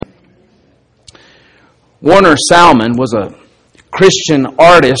Warner Salmon was a Christian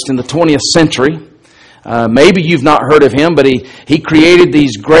artist in the 20th century. Maybe you've not heard of him, but he created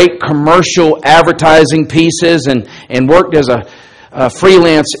these great commercial advertising pieces and worked as a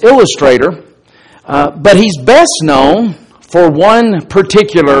freelance illustrator. But he's best known for one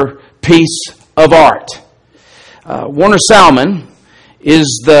particular piece of art. Warner Salmon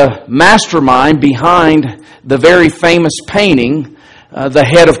is the mastermind behind the very famous painting, The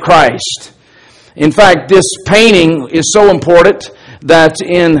Head of Christ. In fact, this painting is so important that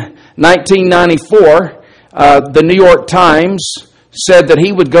in 1994, the New York Times said that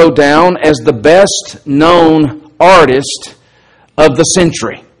he would go down as the best known artist of the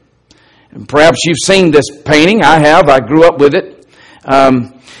century. And perhaps you've seen this painting. I have. I grew up with it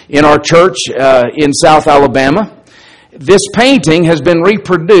in our church in South Alabama. This painting has been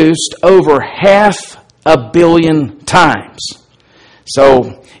reproduced over 500 million times.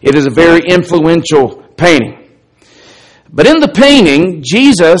 So it is a very influential painting. But in the painting,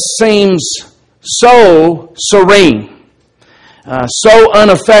 Jesus seems so serene, so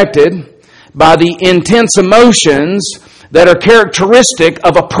unaffected by the intense emotions that are characteristic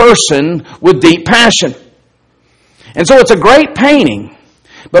of a person with deep passion. And so it's a great painting,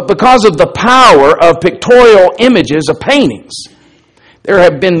 but because of the power of pictorial images of paintings, there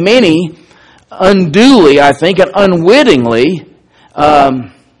have been many unduly, I think, and unwittingly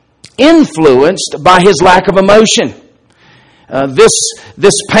influenced by his lack of emotion.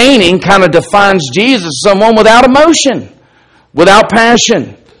 This painting kind of defines Jesus as someone without emotion, without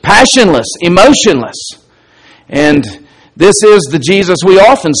passion, passionless, emotionless. And this is the Jesus we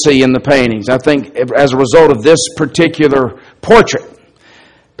often see in the paintings, I think, as a result of this particular portrait.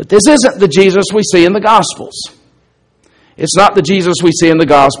 But this isn't the Jesus we see in the Gospels. It's not the Jesus we see in the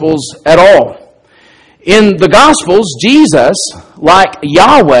Gospels at all. In the Gospels, Jesus, like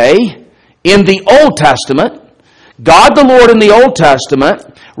Yahweh in the Old Testament, God the Lord in the Old Testament,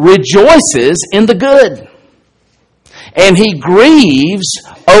 rejoices in the good. And He grieves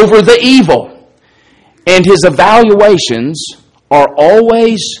over the evil. And His evaluations are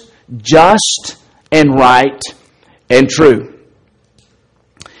always just and right and true.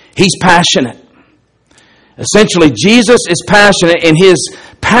 He's passionate. Essentially, Jesus is passionate, and His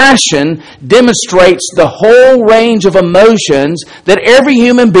passion demonstrates the whole range of emotions that every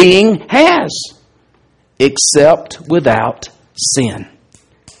human being has, except without sin.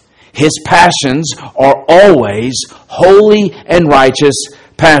 His passions are always holy and righteous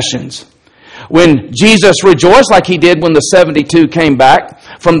passions. When Jesus rejoiced, like He did when the 72 came back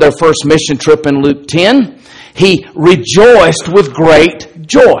from their first mission trip in Luke 10, He rejoiced with great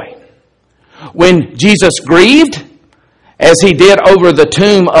joy. When Jesus grieved, as He did over the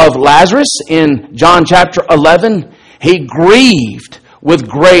tomb of Lazarus in John chapter 11, He grieved with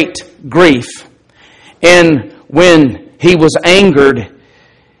great grief. And when He was angered,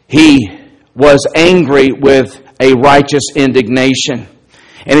 He was angry with a righteous indignation.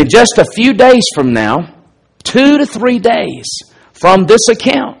 And in just a few days from now, 2 to 3 days from this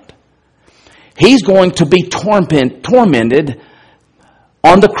account, He's going to be tormented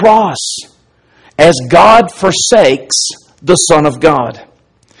on the cross as God forsakes the Son of God.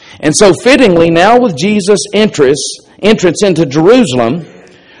 And so fittingly now, with Jesus' entrance into Jerusalem,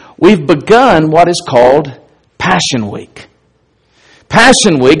 we've begun what is called Passion Week.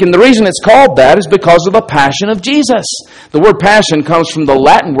 Passion Week, and the reason it's called that is because of the passion of Jesus. The word passion comes from the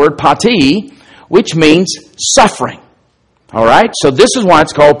Latin word patii, which means suffering. All right? So this is why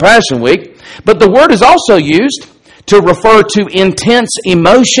it's called Passion Week. But the word is also used to refer to intense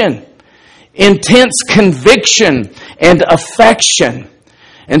emotion, intense conviction, and affection.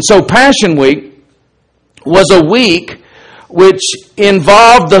 And so Passion Week was a week which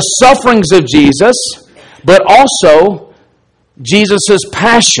involved the sufferings of Jesus, but also Jesus'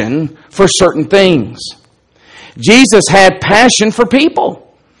 passion for certain things. Jesus had passion for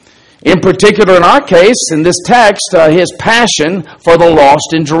people. In particular, in our case, in this text, His passion for the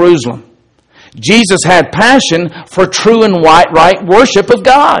lost in Jerusalem. Jesus had passion for true and right worship of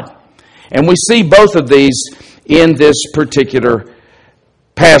God. And we see both of these in this particular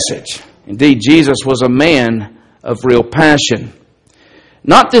passage. Indeed, Jesus was a man of real passion.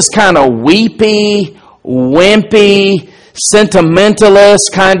 Not this kind of weepy, wimpy,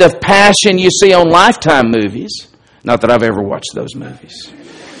 sentimentalist kind of passion you see on Lifetime movies. Not that I've ever watched those movies.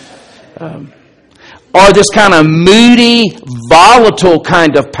 Or this kind of moody, volatile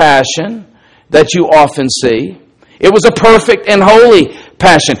kind of passion that you often see. It was a perfect and holy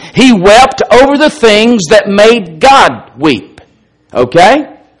passion. He wept over the things that made God weep.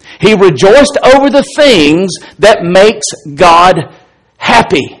 Okay? He rejoiced over the things that makes God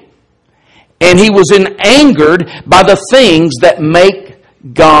happy. And he was angered by the things that make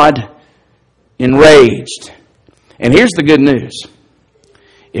God enraged. And here's the good news.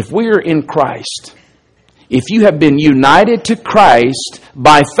 If we are in Christ, if you have been united to Christ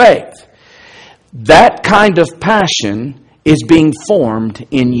by faith, that kind of passion is being formed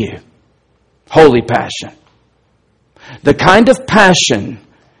in you. Holy passion. The kind of passion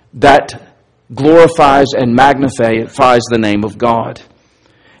that glorifies and magnifies the name of God.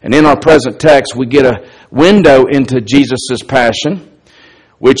 And in our present text, we get a window into Jesus' passion,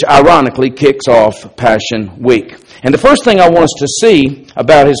 which ironically kicks off Passion Week. And the first thing I want us to see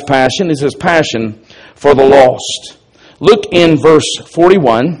about his passion is his passion for the lost. Look in verse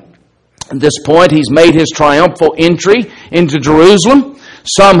 41. At this point, he's made his triumphal entry into Jerusalem.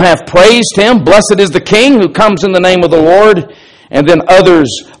 Some have praised him. Blessed is the King who comes in the name of the Lord. And then others,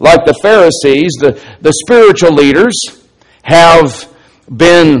 like the Pharisees, the spiritual leaders, have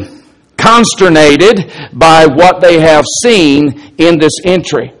been consternated by what they have seen in this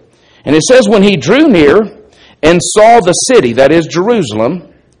entry. And it says, when he drew near and saw the city, that is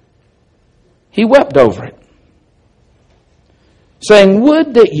Jerusalem, he wept over it, saying,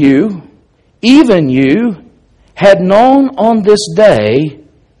 would that you, even you, had known on this day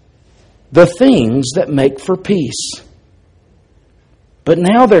the things that make for peace. But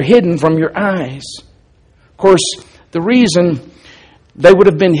now they're hidden from your eyes. Of course, the reason they would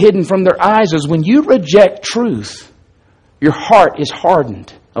have been hidden from their eyes is when you reject truth, your heart is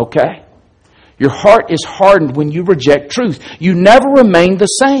hardened, okay? Your heart is hardened when you reject truth. You never remain the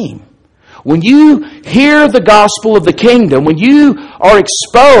same. When you hear the gospel of the kingdom, when you are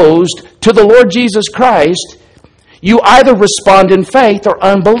exposed to the Lord Jesus Christ, you either respond in faith or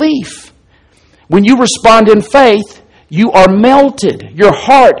unbelief. When you respond in faith, you are melted. Your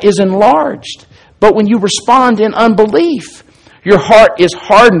heart is enlarged. But when you respond in unbelief, your heart is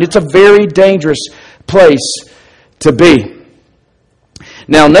hardened. It's a very dangerous place to be.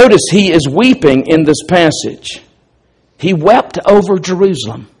 Now notice he is weeping in this passage. He wept over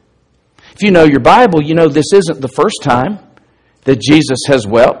Jerusalem. If you know your Bible, you know this isn't the first time that Jesus has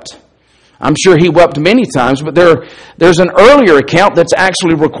wept. I'm sure he wept many times, but there's an earlier account that's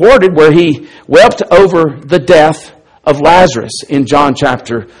actually recorded where he wept over the death of Lazarus in John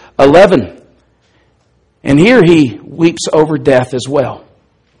chapter 11. And here he weeps over death as well.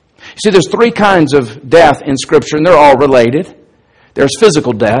 See, there's three kinds of death in Scripture, and they're all related. There's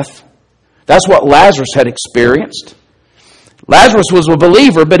physical death. That's what Lazarus had experienced. Lazarus was a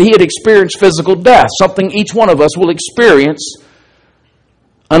believer, but he had experienced physical death, something each one of us will experience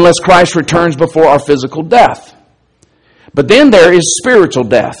unless Christ returns before our physical death. But then there is spiritual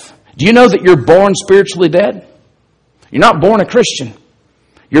death. Do you know that you're born spiritually dead? You're not born a Christian.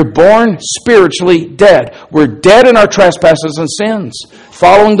 You're born spiritually dead. We're dead in our trespasses and sins,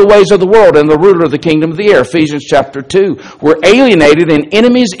 following the ways of the world and the ruler of the kingdom of the air, Ephesians chapter 2. We're alienated and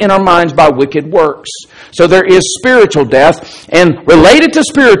enemies in our minds by wicked works. So there is spiritual death. And related to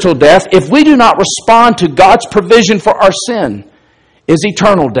spiritual death, if we do not respond to God's provision for our sin, is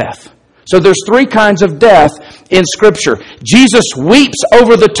eternal death. So there's three kinds of death in Scripture. Jesus weeps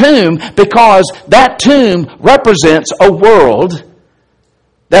over the tomb because that tomb represents a world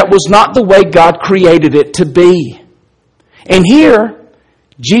that was not the way God created it to be. And here,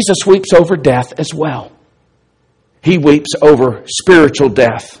 Jesus weeps over death as well. He weeps over spiritual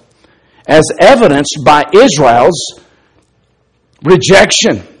death, as evidenced by Israel's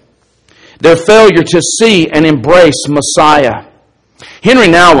rejection, their failure to see and embrace Messiah. Henry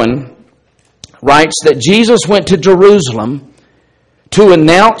Nouwen writes that Jesus went to Jerusalem to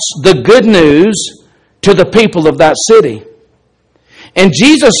announce the good news to the people of that city. And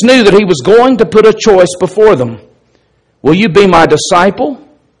Jesus knew that he was going to put a choice before them. Will you be my disciple,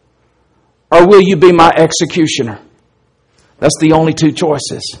 or will you be my executioner? That's the only two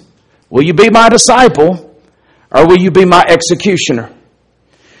choices. Will you be my disciple, or will you be my executioner?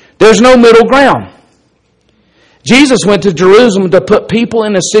 There's no middle ground. Jesus went to Jerusalem to put people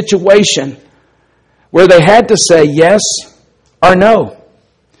in a situation where they had to say yes or no.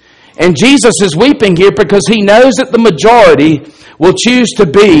 And Jesus is weeping here because he knows that the majority will choose to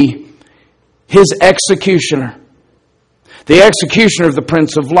be his executioner, the executioner of the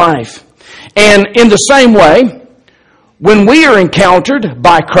Prince of Life. And in the same way, when we are encountered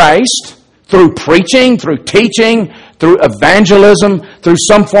by Christ through preaching, through teaching, through evangelism, through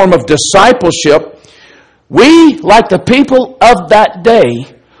some form of discipleship, we, like the people of that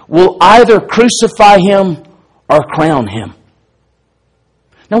day, will either crucify him or crown him.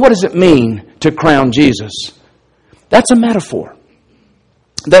 Now, what does it mean to crown Jesus? That's a metaphor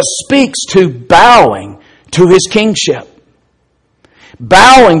that speaks to bowing to his kingship.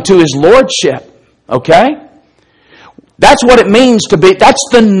 bowing to His lordship. Okay? That's what it means to be, that's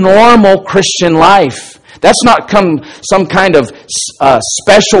the normal Christian life. That's not some kind of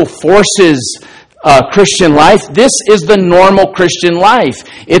special forces Christian life. This is the normal Christian life.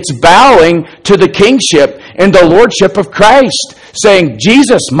 It's bowing to the kingship and the lordship of Christ, saying,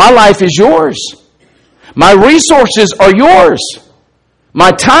 Jesus, my life is yours. My resources are yours.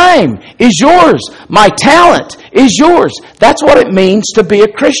 My time is yours. My talent is yours. That's what it means to be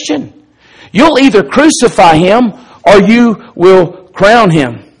a Christian. You'll either crucify Him or you will crown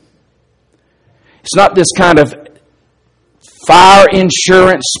Him. It's not this kind of fire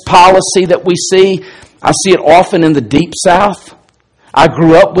insurance policy that we see. I see it often in the Deep South. I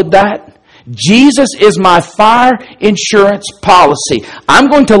grew up with that. Jesus is my fire insurance policy. I'm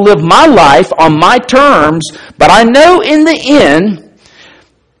going to live my life on my terms, but I know in the end,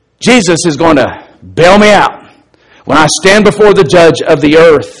 Jesus is going to bail me out when I stand before the judge of the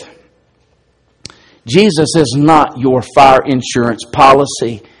earth. Jesus is not your fire insurance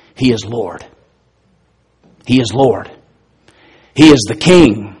policy. He is Lord. He is Lord. He is the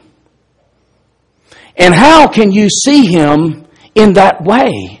King. And how can you see Him in that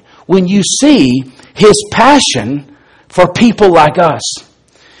way when you see His passion for people like us?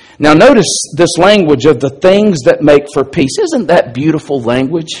 Now notice this language of the things that make for peace. Isn't that beautiful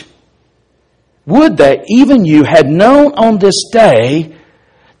language? Would that even you had known on this day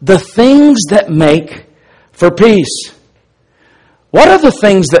the things that make for peace. What are the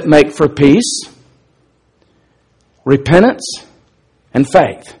things that make for peace? Repentance and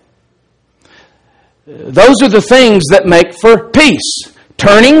faith. Those are the things that make for peace.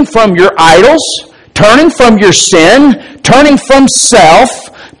 Turning from your idols, turning from your sin, turning from self,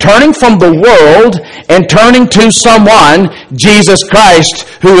 turning from the world, and turning to someone, Jesus Christ,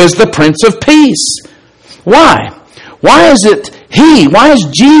 who is the Prince of Peace. Why? Why is it He? Why is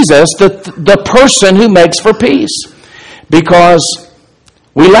Jesus the person who makes for peace? Because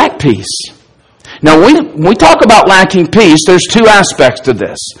we lack peace. Now, when we talk about lacking peace, there's two aspects to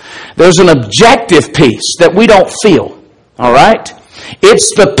this. There's an objective peace that we don't feel. All right?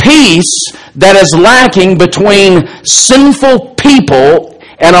 It's the peace that is lacking between sinful people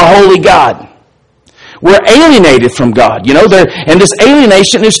and a holy God. We're alienated from God, and this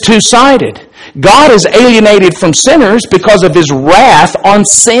alienation is two-sided. God is alienated from sinners because of His wrath on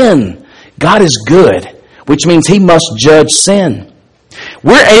sin. God is good, which means He must judge sin.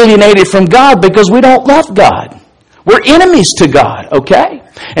 We're alienated from God because we don't love God. We're enemies to God, okay?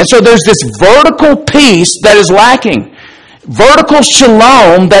 And so there's this vertical peace that is lacking. Vertical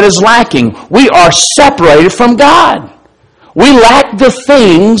shalom that is lacking. We are separated from God. We lack the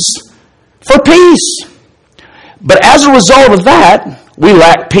things for peace. But as a result of that, we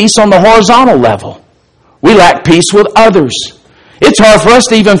lack peace on the horizontal level. We lack peace with others. It's hard for us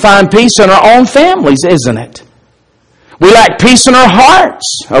to even find peace in our own families, isn't it? We lack peace in our hearts,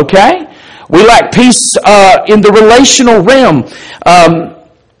 okay? We lack peace in the relational realm.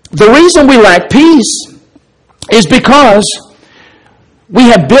 The reason we lack peace is because we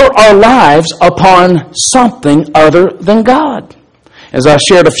have built our lives upon something other than God. As I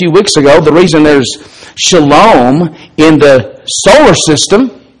shared a few weeks ago, the reason there's shalom in the solar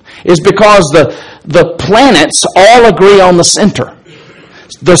system is because the planets all agree on the center.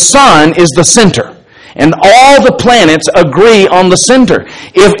 The sun is the center. And all the planets agree on the center.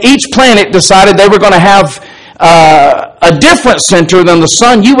 If each planet decided they were going to have a different center than the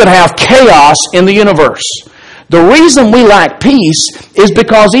sun, you would have chaos in the universe. The reason we lack peace is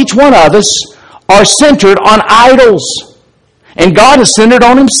because each one of us are centered on idols. And God is centered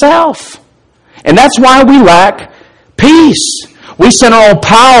on Himself. And that's why we lack peace. We center on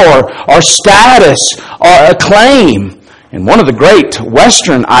power, or status, or acclaim. And one of the great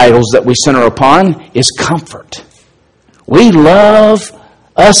Western idols that we center upon is comfort. We love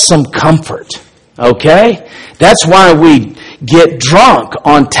us some comfort. Okay? That's why we get drunk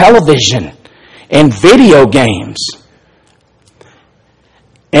on television and video games.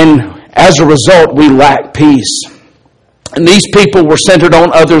 And as a result, we lack peace. And these people were centered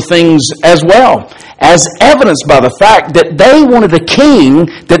on other things as well, as evidenced by the fact that they wanted a king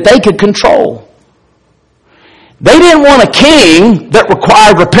that they could control. They didn't want a king that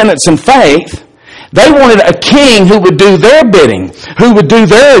required repentance and faith. They wanted a king who would do their bidding, who would do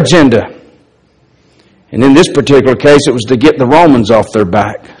their agenda. And in this particular case, it was to get the Romans off their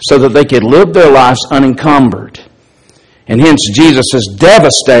back so that they could live their lives unencumbered. And hence Jesus'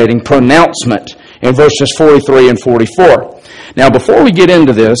 devastating pronouncement in verses 43 and 44. Now, before we get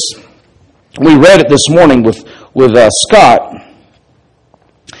into this, we read it this morning with Scott.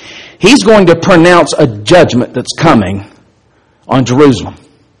 He's going to pronounce a judgment that's coming on Jerusalem.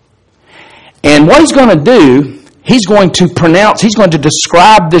 And what he's going to do, he's going to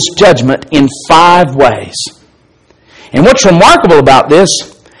describe this judgment in 5 ways. And what's remarkable about this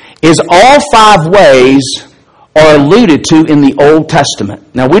is all 5 ways are alluded to in the Old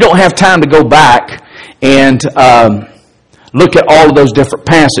Testament. Now, we don't have time to go back and look at all of those different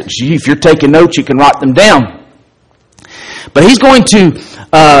passages. If you're taking notes, you can write them down. But he's going to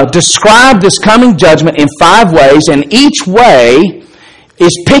describe this coming judgment in 5 ways, and each way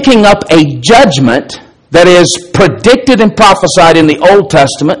is picking up a judgment that is predicted and prophesied in the Old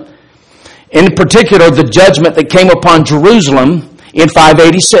Testament, in particular the judgment that came upon Jerusalem in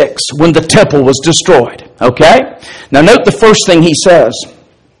 586 when the temple was destroyed. Okay? Now note the first thing he says.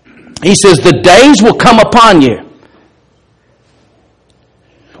 He says, the days will come upon you.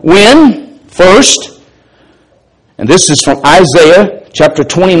 When? First, and this is from Isaiah chapter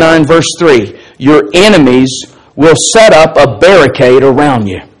 29 verse 3, your enemies will set up a barricade around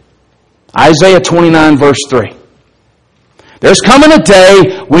you. Isaiah 29 verse 3. There's coming a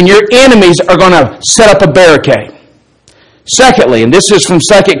day when your enemies are going to set up a barricade. Secondly, and this is from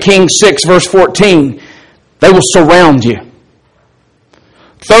 2 Kings 6 verse 14, they will surround you.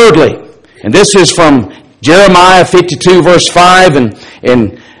 Thirdly, and this is from Jeremiah 52 verse 5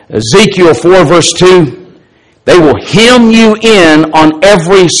 and Ezekiel 4 verse 2, they will hem you in on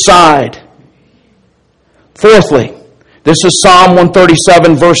every side. Fourthly, this is Psalm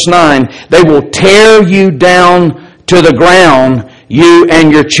 137 verse 9, they will tear you down to the ground, you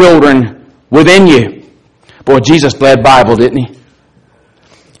and your children within you. Boy, Jesus bled Bible, didn't he?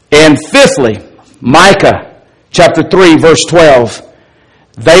 And fifthly, Micah chapter 3 verse 12,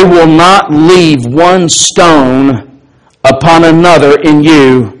 they will not leave one stone upon another in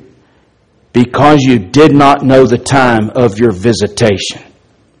you because you did not know the time of your visitation.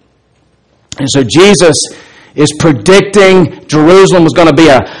 And so Jesus is predicting Jerusalem was going to be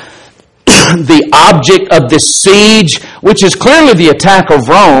the object of this siege, which is clearly the attack of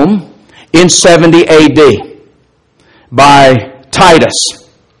Rome in 70 AD by Titus.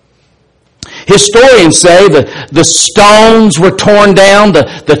 Historians say the stones were torn down,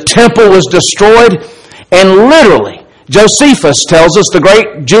 the temple was destroyed, and literally, Josephus tells us, the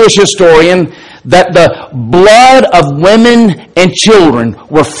great Jewish historian, that the blood of women and children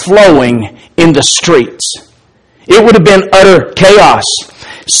were flowing in the streets. It would have been utter chaos.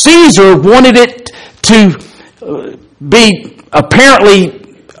 Caesar wanted it to be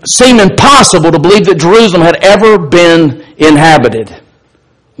apparently seem impossible to believe that Jerusalem had ever been inhabited.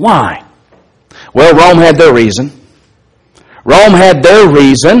 Why? Well, Rome had their reason. Rome had their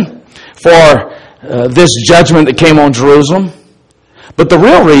reason for this judgment that came on Jerusalem. But the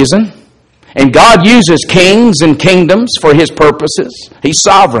real reason, and God uses kings and kingdoms for His purposes. He's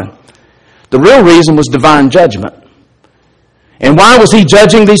sovereign. The real reason was divine judgment. And why was He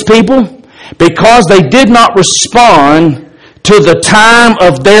judging these people? Because they did not respond to the time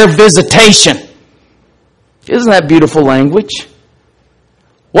of their visitation. Isn't that beautiful language?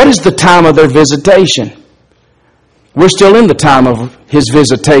 What is the time of their visitation? We're still in the time of His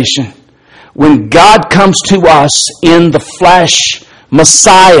visitation. When God comes to us in the flesh,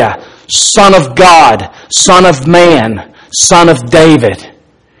 Messiah, Son of God, Son of Man, Son of David.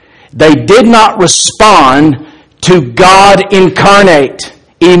 They did not respond to God incarnate,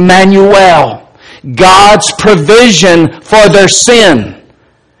 Emmanuel, God's provision for their sin.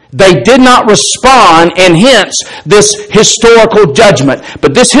 They did not respond, and hence this historical judgment.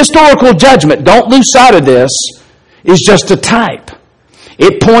 But this historical judgment, don't lose sight of this, is just a type.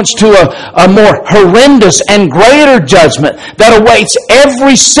 It points to a more horrendous and greater judgment that awaits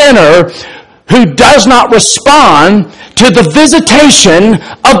every sinner who does not respond to the visitation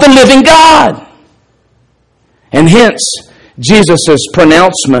of the living God. And hence, Jesus'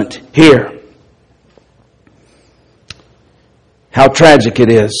 pronouncement here. How tragic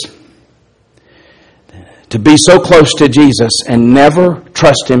it is to be so close to Jesus and never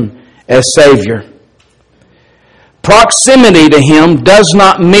trust Him as Savior. Proximity to Him does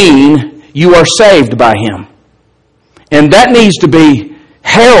not mean you are saved by Him. And that needs to be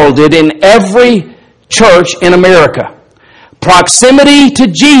heralded in every church in America. Proximity to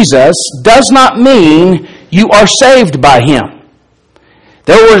Jesus does not mean you are saved by Him.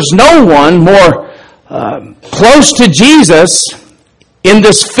 There was no one more close to Jesus in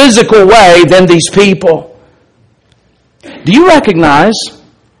this physical way than these people. Do you recognize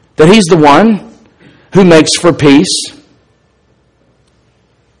that He's the one who makes for peace?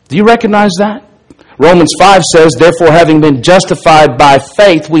 Do you recognize that? Romans 5 says, therefore, having been justified by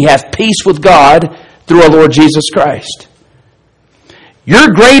faith, we have peace with God through our Lord Jesus Christ. Your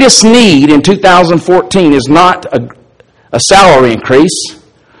greatest need in 2014 is not a salary increase,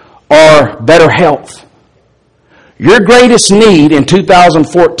 or better health. Your greatest need in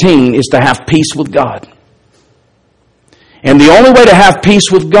 2014 is to have peace with God. And the only way to have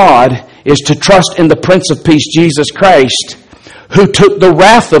peace with God is to trust in the Prince of Peace, Jesus Christ, who took the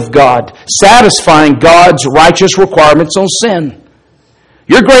wrath of God, satisfying God's righteous requirements on sin.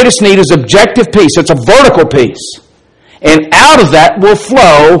 Your greatest need is objective peace. It's a vertical peace. And out of that will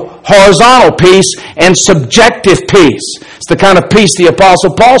flow horizontal peace and subjective peace. It's the kind of peace the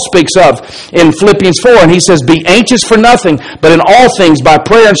Apostle Paul speaks of in Philippians 4. And he says, be anxious for nothing, but in all things by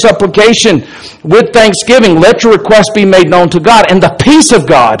prayer and supplication with thanksgiving, let your requests be made known to God. And the peace of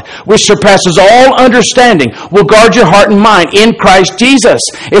God, which surpasses all understanding, will guard your heart and mind in Christ Jesus.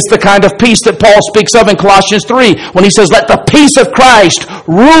 It's the kind of peace that Paul speaks of in Colossians 3 when he says, let the peace of Christ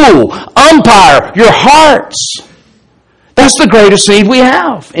rule, umpire your hearts. That's the greatest need we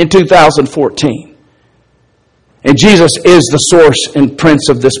have in 2014. And Jesus is the source and Prince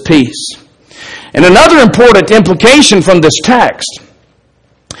of this peace. And another important implication from this text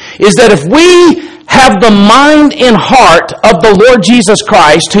is that if we have the mind and heart of the Lord Jesus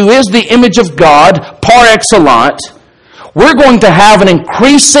Christ, who is the image of God par excellence, we're going to have an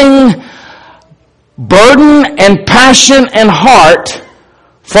increasing burden and passion and heart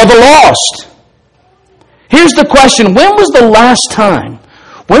for the lost. Here's the question, when was the last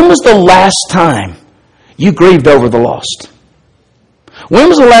time you grieved over the lost? When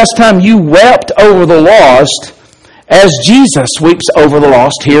was the last time you wept over the lost as Jesus weeps over the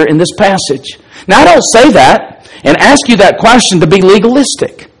lost here in this passage? Now, I don't say that and ask you that question to be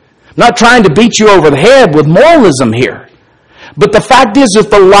legalistic. I'm not trying to beat you over the head with moralism here. But the fact is that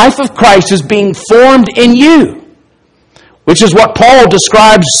the life of Christ is being formed in you, which is what Paul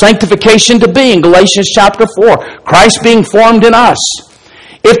describes sanctification to be in Galatians chapter 4. Christ being formed in us.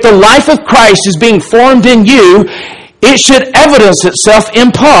 If the life of Christ is being formed in you, it should evidence itself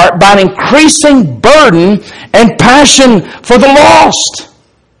in part by an increasing burden and passion for the lost.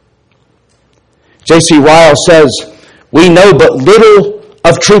 J.C. Ryle says, we know but little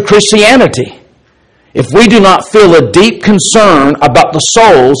of true Christianity if we do not feel a deep concern about the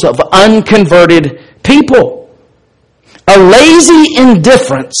souls of unconverted people. A lazy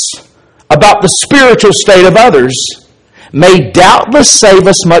indifference about the spiritual state of others may doubtless save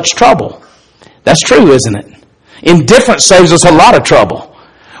us much trouble. That's true, isn't it? Indifference saves us a lot of trouble.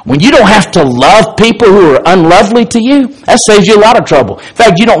 When you don't have to love people who are unlovely to you, that saves you a lot of trouble. In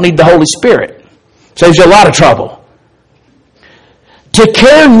fact, you don't need the Holy Spirit. It saves you a lot of trouble. To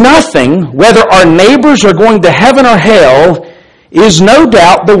care nothing whether our neighbors are going to heaven or hell is no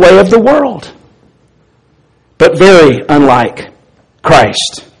doubt the way of the world, but very unlike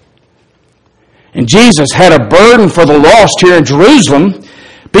Christ. And Jesus had a burden for the lost here in Jerusalem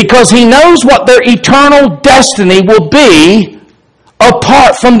because he knows what their eternal destiny will be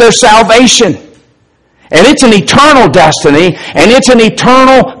apart from their salvation. And it's an eternal destiny, and it's an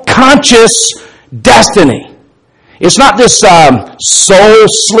eternal conscious destiny. It's not this soul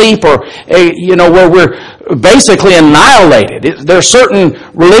sleep or where we're basically annihilated. There are certain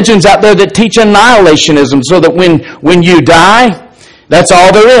religions out there that teach annihilationism so that when you die, that's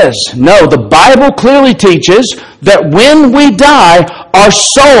all there is. No, the Bible clearly teaches that when we die, our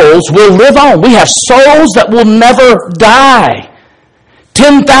souls will live on. We have souls that will never die.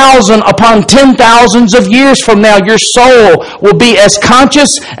 10,000 upon 10,000s of years from now, your soul will be as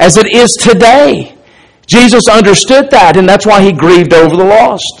conscious as it is today. Jesus understood that, and that's why he grieved over the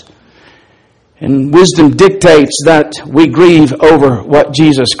lost. And wisdom dictates that we grieve over what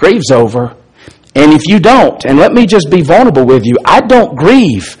Jesus grieves over. And if you don't, and let me just be vulnerable with you, I don't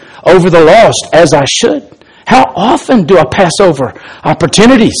grieve over the lost as I should. How often do I pass over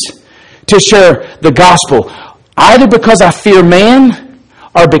opportunities to share the gospel? Either because I fear man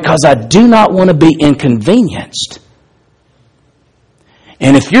or because I do not want to be inconvenienced.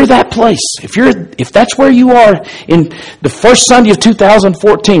 And if you're that place, if that's where you are in the first Sunday of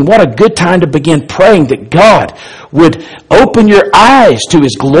 2014, what a good time to begin praying that God would open your eyes to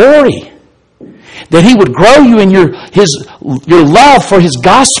his glory. That he would grow you in your love for his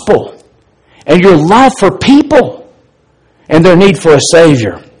gospel and your love for people and their need for a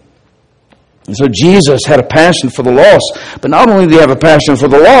Savior. And so Jesus had a passion for the lost. But not only did he have a passion for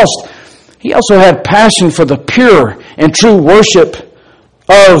the lost, he also had passion for the pure and true worship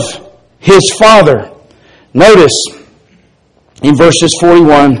of his Father. Notice in verses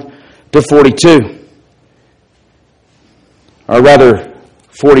 41 to 42, or rather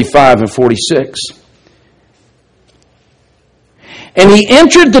 45 and 46. And he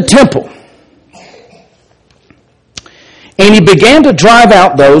entered the temple, and he began to drive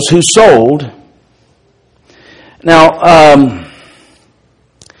out those who sold Now,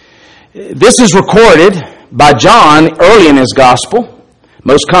 this is recorded by John early in his gospel.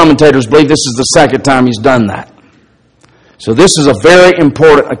 Most commentators believe this is the second time he's done that. So this is a very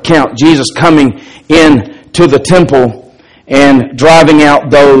important account. Jesus coming into the temple and driving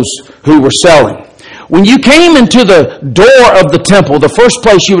out those who were selling. When you came into the door of the temple, the first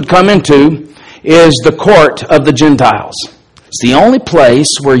place you would come into is the court of the Gentiles. It's the only place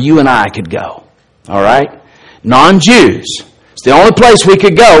where you and I could go. All right? Non-Jews. It's the only place we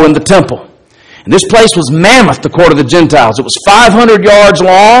could go in the temple. And this place was mammoth, the court of the Gentiles. It was 500 yards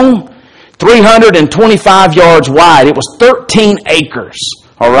long, 325 yards wide. It was 13 acres.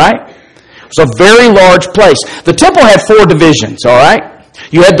 All right? It was a very large place. The temple had 4 divisions. All right?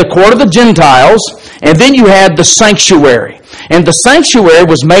 You had the court of the Gentiles, and then you had the sanctuary. And the sanctuary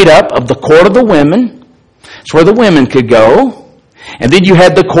was made up of the court of the women. It's where the women could go. And then you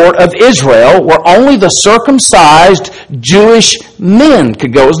had the court of Israel, where only the circumcised Jewish men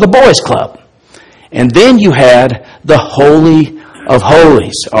could go. It was the boys' club. And then you had the Holy of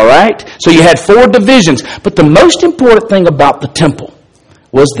Holies. All right? So you had 4 divisions. But the most important thing about the temple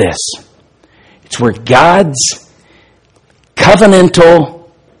was this. It's where God's covenantal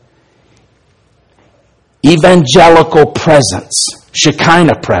evangelical presence,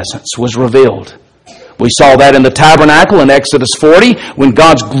 Shekinah presence, was revealed. We saw that in the tabernacle in Exodus 40, when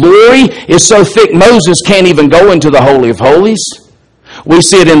God's glory is so thick Moses can't even go into the Holy of Holies. We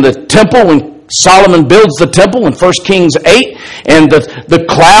see it in the temple when Solomon builds the temple in 1 Kings 8, and the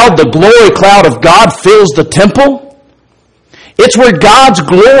cloud, the glory cloud of God fills the temple. It's where God's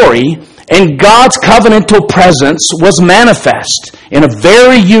glory and God's covenantal presence was manifest in a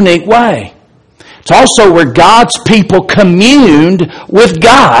very unique way. It's also where God's people communed with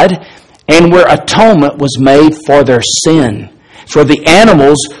God and where atonement was made for their sin. It's where the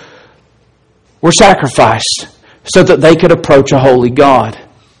animals were sacrificed so that they could approach a holy God.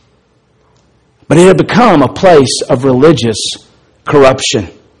 But it had become a place of religious corruption.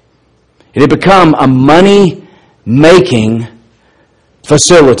 It had become a money-making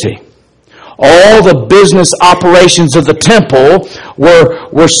facility. All the business operations of the temple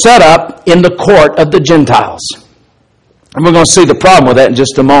were set up in the court of the Gentiles. And we're going to see the problem with that in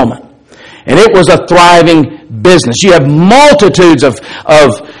just a moment. And it was a thriving business. You have multitudes of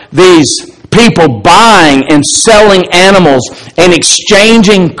these people buying and selling animals and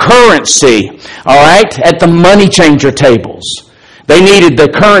exchanging currency, all right, at the money changer tables. They needed the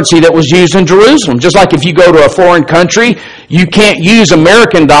currency that was used in Jerusalem. Just like if you go to a foreign country, you can't use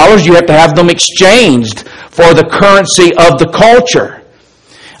American dollars. You have to have them exchanged for the currency of the culture.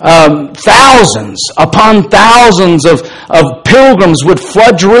 Thousands upon thousands of pilgrims would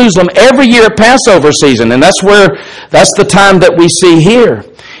flood Jerusalem every year at Passover season. And that's the time that we see here.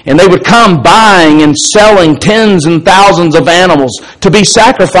 And they would come buying and selling tens and thousands of animals to be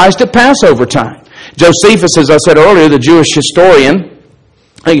sacrificed at Passover time. Josephus, as I said earlier, the Jewish historian,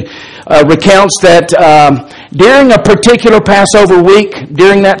 recounts that during a particular Passover week,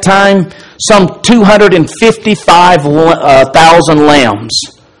 during that time, some 255,000 lambs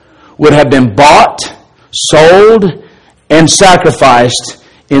would have been bought, sold, and sacrificed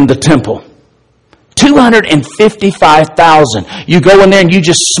in the temple. 255,000. You go in there and you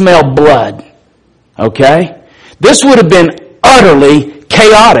just smell blood. Okay? This would have been utterly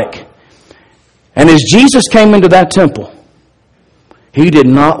chaotic. And as Jesus came into that temple, he did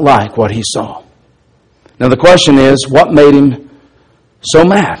not like what he saw. Now the question is, what made him so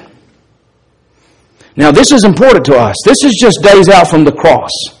mad? Now this is important to us. This is just days out from the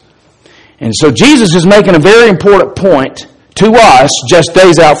cross. And so Jesus is making a very important point to us just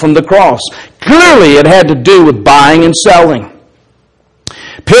days out from the cross. Clearly it had to do with buying and selling.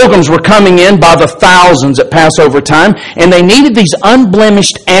 Pilgrims were coming in by the thousands at Passover time, and they needed these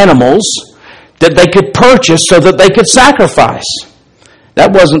unblemished animals that they could purchase so that they could sacrifice.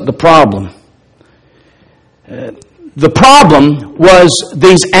 That wasn't the problem. The problem was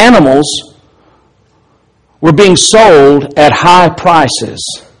these animals were being sold at high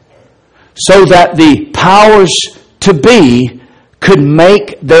prices so that the powers to be could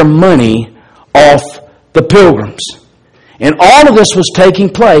make their money off the pilgrims. And all of this was taking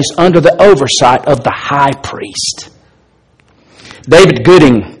place under the oversight of the high priest. David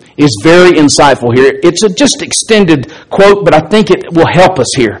Gooding is very insightful here. It's a just extended quote, but I think it will help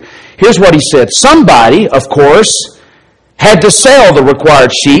us here. Here's what he said. Somebody, of course, had to sell the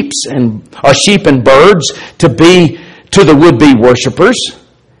required sheep and birds to the would-be worshipers.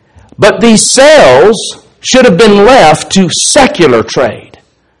 But these sales should have been left to secular trade.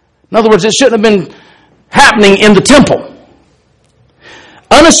 In other words, it shouldn't have been happening in the temple.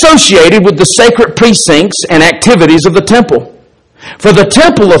 unassociated with the sacred precincts and activities of the temple. For the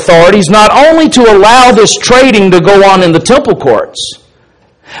temple authorities not only to allow this trading to go on in the temple courts,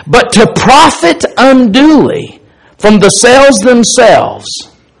 but to profit unduly from the sales themselves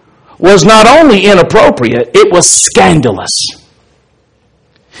was not only inappropriate, it was scandalous.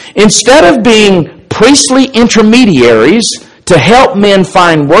 Instead of being priestly intermediaries to help men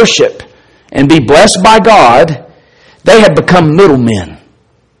find worship and be blessed by God, they had become middlemen,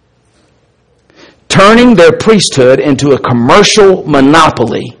 turning their priesthood into a commercial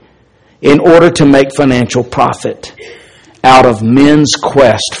monopoly in order to make financial profit out of men's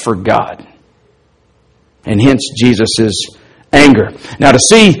quest for God. And hence Jesus' anger. Now, to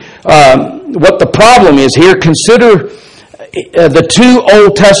see what the problem is here, consider the two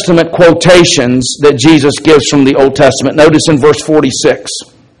Old Testament quotations that Jesus gives from the Old Testament. Notice in verse 46.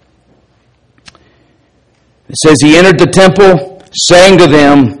 It says, He entered the temple, saying to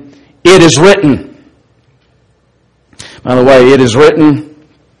them, It is written. By the way, it is written.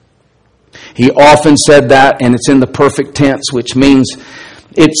 He often said that, and it's in the perfect tense, which means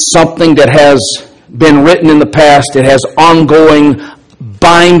it's something that has been written in the past. It has ongoing,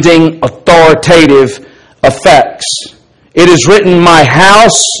 binding, authoritative effects. It is written, My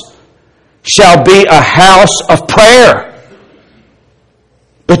house shall be a house of prayer.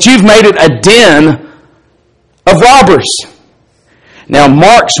 But you've made it a den of robbers. Now,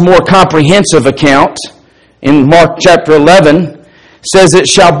 Mark's more comprehensive account in Mark chapter 11 says it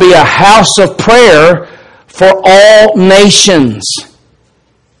shall be a house of prayer for all nations.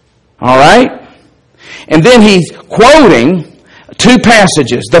 All right? And then he's quoting two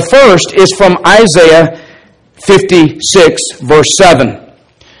passages. The first is from Isaiah 56 verse 7.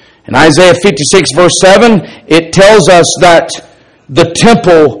 In Isaiah 56 verse 7, it tells us that the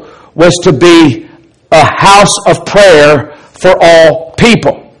temple was to be a house of prayer for all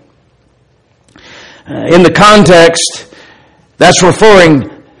people. In the context, that's referring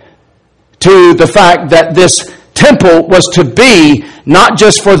to the fact that this temple was to be not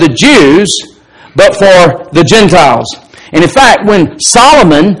just for the Jews, but for the Gentiles. And in fact, when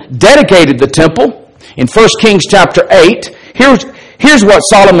Solomon dedicated the temple in 1 Kings chapter 8, here's what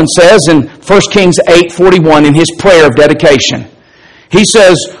Solomon says in 1 Kings 8:41 in his prayer of dedication. He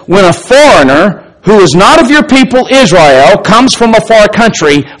says, When a foreigner who is not of your people Israel comes from a far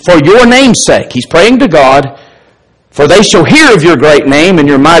country for your name's sake. He's praying to God, for they shall hear of your great name and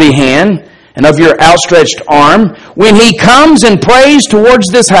your mighty hand and of your outstretched arm. When he comes and prays towards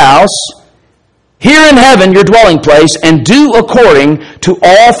this house, hear in heaven your dwelling place and do according to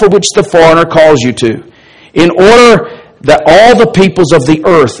all for which the foreigner calls you to, in order that all the peoples of the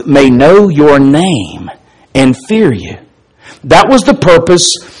earth may know your name and fear you. That was the purpose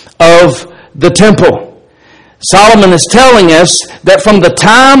of the temple. Solomon is telling us that from the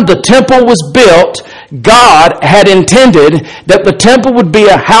time the temple was built, God had intended that the temple would be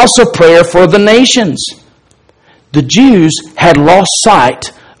a house of prayer for the nations. The Jews had lost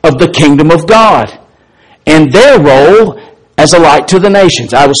sight of the kingdom of God and their role as a light to the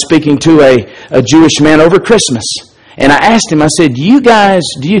nations. I was speaking to a Jewish man over Christmas, and I asked him, I said, do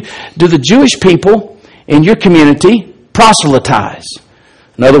the Jewish people in your community proselytize?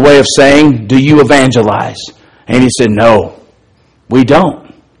 Another way of saying, do you evangelize? And he said, no, we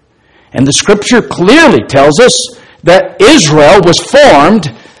don't. And the Scripture clearly tells us that Israel was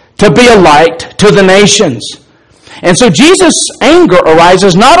formed to be a light to the nations. And so Jesus' anger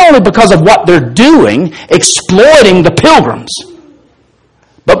arises not only because of what they're doing, exploiting the pilgrims,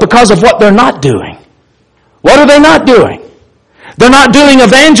 but because of what they're not doing. What are they not doing? They're not doing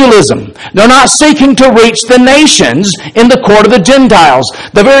evangelism. They're not seeking to reach the nations in the court of the Gentiles.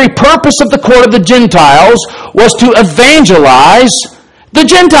 The very purpose of the court of the Gentiles was to evangelize the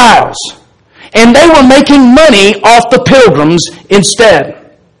Gentiles. And they were making money off the pilgrims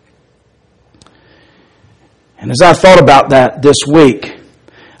instead. And as I thought about that this week,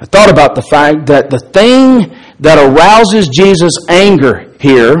 I thought about the fact that the thing that arouses Jesus' anger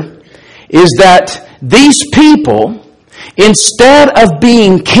here is that these people, instead of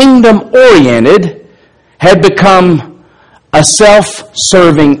being kingdom-oriented, had become a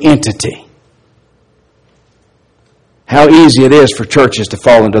self-serving entity. How easy it is for churches to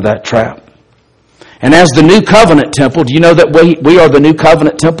fall into that trap. And as the New Covenant temple, do you know that we are the New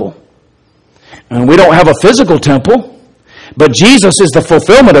Covenant temple? And we don't have a physical temple, but Jesus is the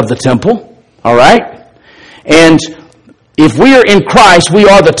fulfillment of the temple. All right? And if we are in Christ, we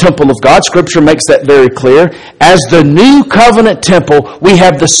are the temple of God. Scripture makes that very clear. As the New Covenant temple, we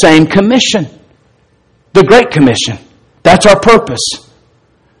have the same commission. The Great Commission. That's our purpose.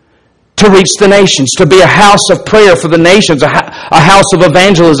 to reach the nations, to be a house of prayer for the nations, a house of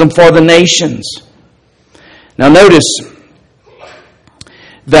evangelism for the nations. Now notice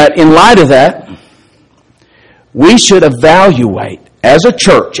that in light of that, we should evaluate, as a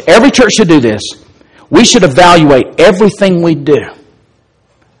church, every church should do this, we should evaluate everything we do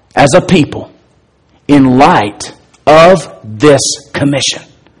as a people in light of this commission.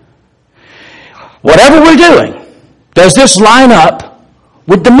 Whatever we're doing, does this line up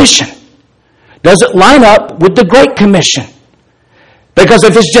with the mission? Does it line up with the Great Commission? Because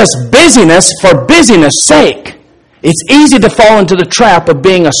if it's just busyness for busyness' sake, it's easy to fall into the trap of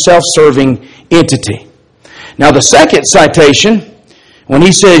being a self-serving entity. Now the second citation, when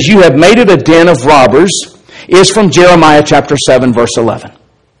he says, you have made it a den of robbers, is from Jeremiah chapter 7, verse 11.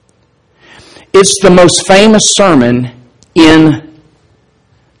 It's the most famous sermon in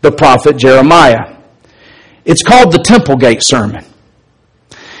the prophet Jeremiah. It's called the Temple Gate Sermon.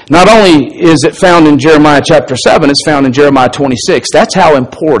 Not only is it found in Jeremiah chapter 7, it's found in Jeremiah 26. That's how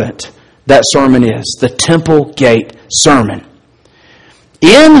important that sermon is, the Temple Gate Sermon.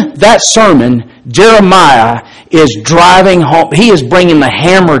 In that sermon, Jeremiah is driving home, he is bringing the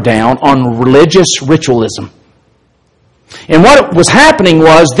hammer down on religious ritualism. And what was happening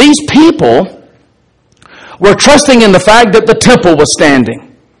was these people were trusting in the fact that the temple was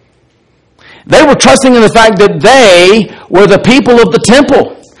standing. They were trusting in the fact that they were the people of the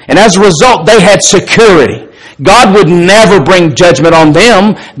temple. And as a result, they had security. God would never bring judgment on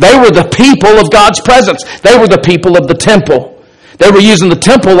them. They were the people of God's presence. They were the people of the temple. They were using the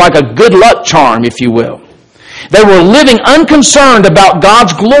temple like a good luck charm, if you will. They were living unconcerned about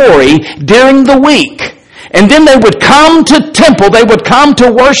God's glory during the week. And then they would come to temple, they would come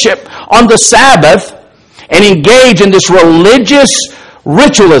to worship on the Sabbath and engage in this religious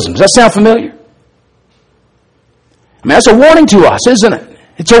ritualism. Does that sound familiar? I mean, that's a warning to us, isn't it?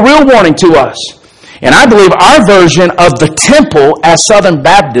 It's a real warning to us. And I believe our version of the temple as Southern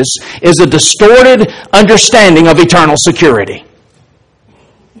Baptists is a distorted understanding of eternal security.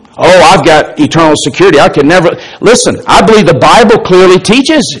 Oh, I've got eternal security. I could never... Listen, I believe the Bible clearly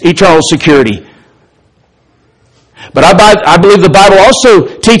teaches eternal security. But I believe the Bible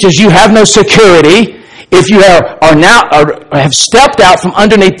also teaches you have no security if you have stepped out from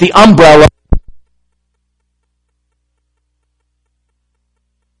underneath the umbrella.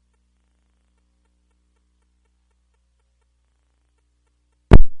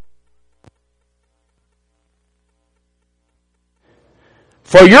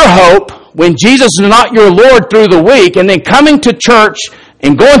 For your hope, when Jesus is not your Lord through the week, and then coming to church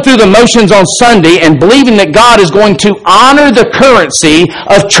and going through the motions on Sunday and believing that God is going to honor the currency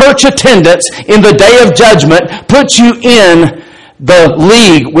of church attendance in the day of judgment, puts you in the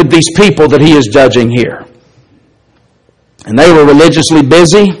league with these people that he is judging here. And they were religiously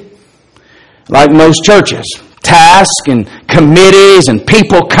busy, like most churches. Tasks and committees and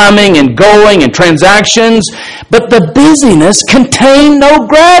people coming and going and transactions. But the busyness contained no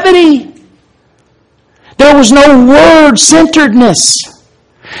gravity. There was no word-centeredness.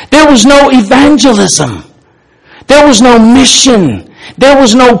 There was no evangelism. There was no mission. There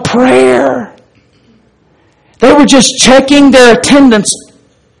was no prayer. They were just checking their attendance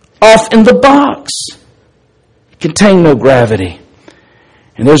off in the box. It contained no gravity.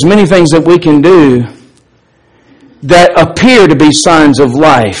 And there's many things that we can do that appear to be signs of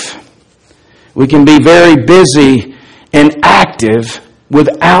life. We can be very busy and active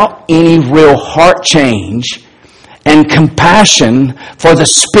without any real heart change and compassion for the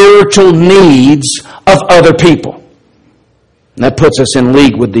spiritual needs of other people. And that puts us in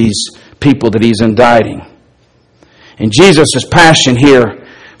league with these people that he's indicting. And Jesus' passion here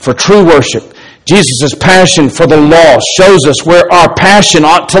for true worship, Jesus' passion for the law shows us where our passion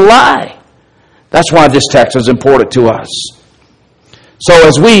ought to lie. That's why this text is important to us. So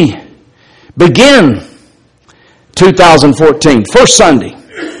as we begin 2014, first Sunday,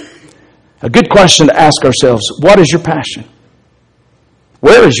 a good question to ask ourselves, what is your passion?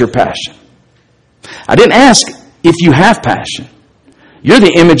 Where is your passion? I didn't ask if you have passion. You're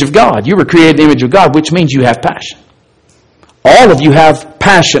the image of God. You were created in the image of God, which means you have passion. All of you have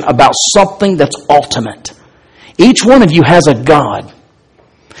passion about something that's ultimate. Each one of you has a God.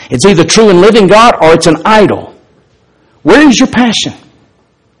 It's either true and living God or it's an idol. Where is your passion?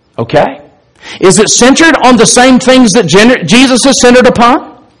 Okay? Is it centered on the same things that Jesus is centered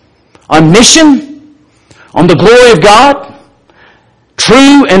upon? On mission? On the glory of God?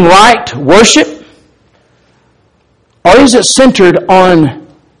 True and right worship? Or is it centered on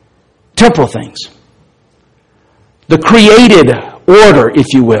temporal things? The created order,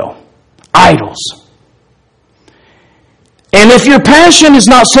 if you will. Idols. And if your passion is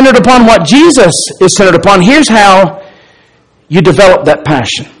not centered upon what Jesus is centered upon, here's how you develop that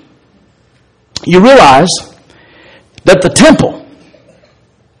passion. You realize that the temple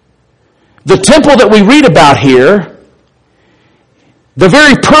that we read about here, the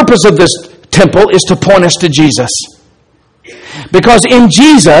very purpose of this temple is to point us to Jesus. Because in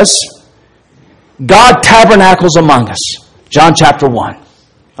Jesus, God tabernacles among us. John chapter 1.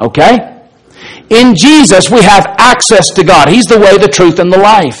 Okay? In Jesus, we have access to God. He's the way, the truth, and the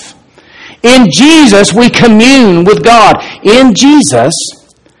life. In Jesus, we commune with God. In Jesus,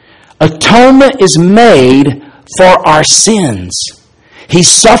 atonement is made for our sins. He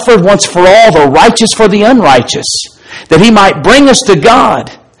suffered once for all, the righteous for the unrighteous, that He might bring us to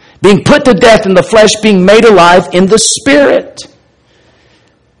God, being put to death in the flesh, being made alive in the Spirit.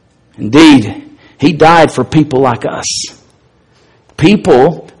 Indeed, He died for people like us.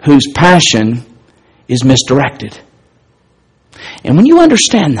 People whose passion is misdirected. And when you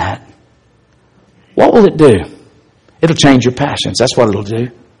understand that, what will it do? It'll change your passions. That's what it'll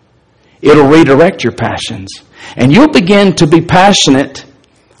do. It'll redirect your passions. And you'll begin to be passionate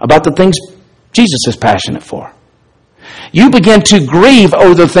about the things Jesus is passionate for. You begin to grieve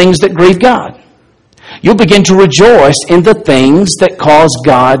over the things that grieve God. You'll begin to rejoice in the things that cause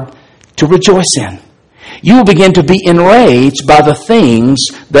God to rejoice in. You will begin to be enraged by the things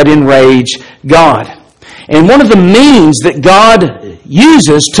that enrage God. And one of the means that God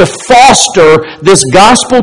uses to foster this gospel